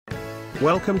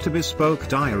Welcome to Bespoke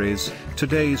Diaries.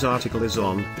 Today's article is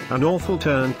on, an awful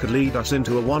turn could lead us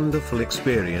into a wonderful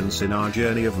experience in our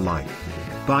journey of life.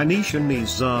 By Nisha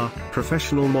Nizar,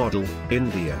 professional model,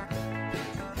 India.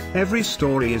 Every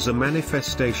story is a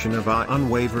manifestation of our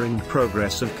unwavering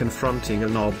progress of confronting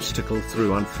an obstacle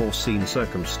through unforeseen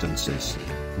circumstances.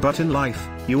 But in life,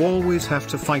 you always have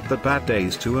to fight the bad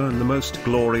days to earn the most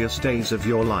glorious days of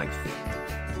your life.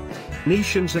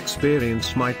 Nishan's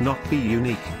experience might not be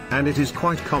unique, and it is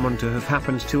quite common to have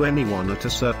happened to anyone at a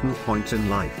certain point in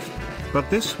life. But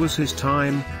this was his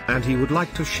time, and he would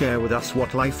like to share with us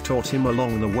what life taught him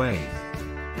along the way.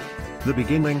 The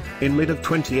beginning, in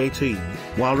mid-2018,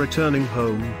 while returning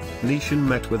home, Nishan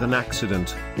met with an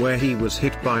accident, where he was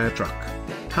hit by a truck.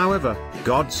 However,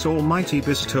 God's Almighty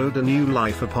bestowed a new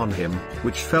life upon him,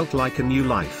 which felt like a new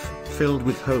life, filled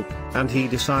with hope, and he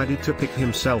decided to pick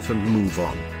himself and move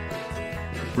on.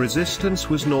 Resistance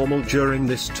was normal during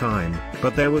this time,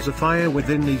 but there was a fire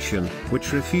within Nishan,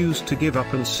 which refused to give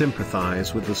up and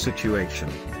sympathize with the situation.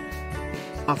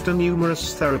 After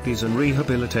numerous therapies and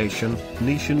rehabilitation,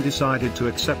 Nishan decided to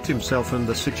accept himself and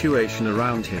the situation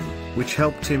around him, which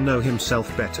helped him know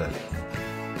himself better.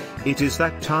 It is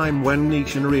that time when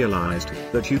Nishan realized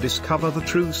that you discover the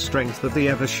true strength of the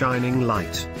ever-shining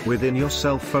light within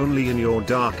yourself only in your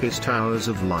darkest hours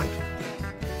of life.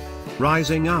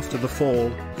 Rising after the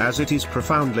fall, as it is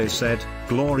profoundly said,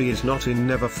 glory is not in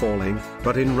never falling,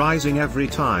 but in rising every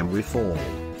time we fall.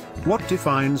 What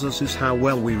defines us is how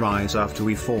well we rise after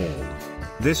we fall.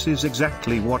 This is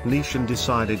exactly what Nishan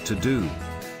decided to do.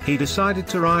 He decided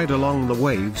to ride along the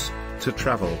waves, to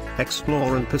travel,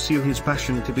 explore and pursue his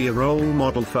passion to be a role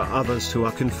model for others who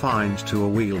are confined to a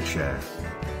wheelchair.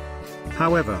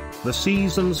 However, the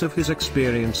seasons of his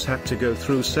experience had to go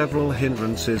through several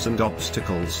hindrances and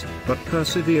obstacles, but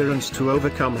perseverance to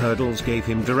overcome hurdles gave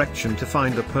him direction to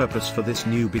find a purpose for this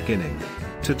new beginning.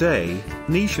 Today,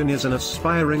 Nishan is an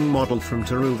aspiring model from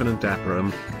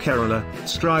Thiruvananthapuram, Kerala,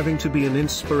 striving to be an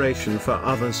inspiration for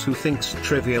others who thinks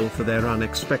trivial for their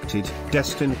unexpected,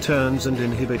 destined turns and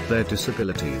inhibit their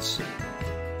disabilities.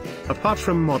 Apart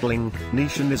from modeling,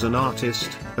 Nishan is an artist,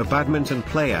 a badminton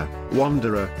player,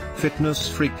 wanderer, fitness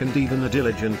freak and even a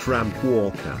diligent ramp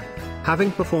walker.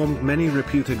 Having performed many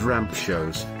reputed ramp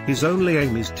shows, his only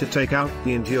aim is to take out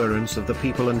the endurance of the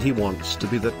people and he wants to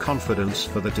be that confidence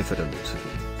for the diffident.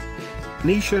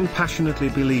 Nishan passionately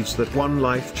believes that one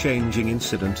life-changing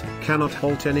incident cannot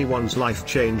halt anyone's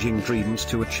life-changing dreams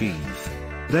to achieve.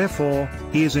 Therefore,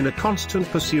 he is in a constant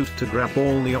pursuit to grab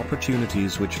all the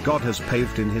opportunities which God has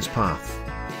paved in his path.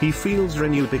 He feels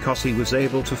renewed because he was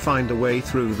able to find a way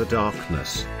through the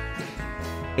darkness.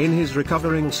 In his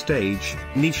recovering stage,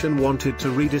 Nishan wanted to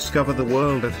rediscover the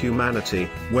world of humanity,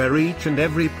 where each and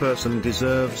every person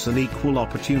deserves an equal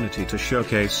opportunity to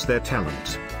showcase their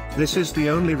talent. This is the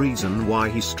only reason why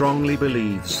he strongly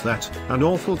believes that an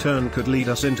awful turn could lead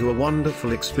us into a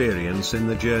wonderful experience in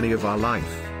the journey of our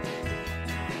life.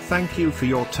 Thank you for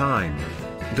your time.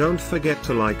 Don't forget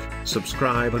to like,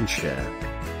 subscribe and share.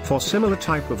 For similar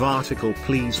type of article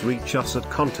please reach us at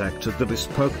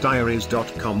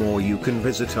contact@thebespokediaries.com or you can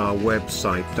visit our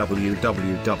website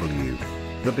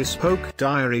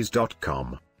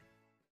www.thebespokediaries.com.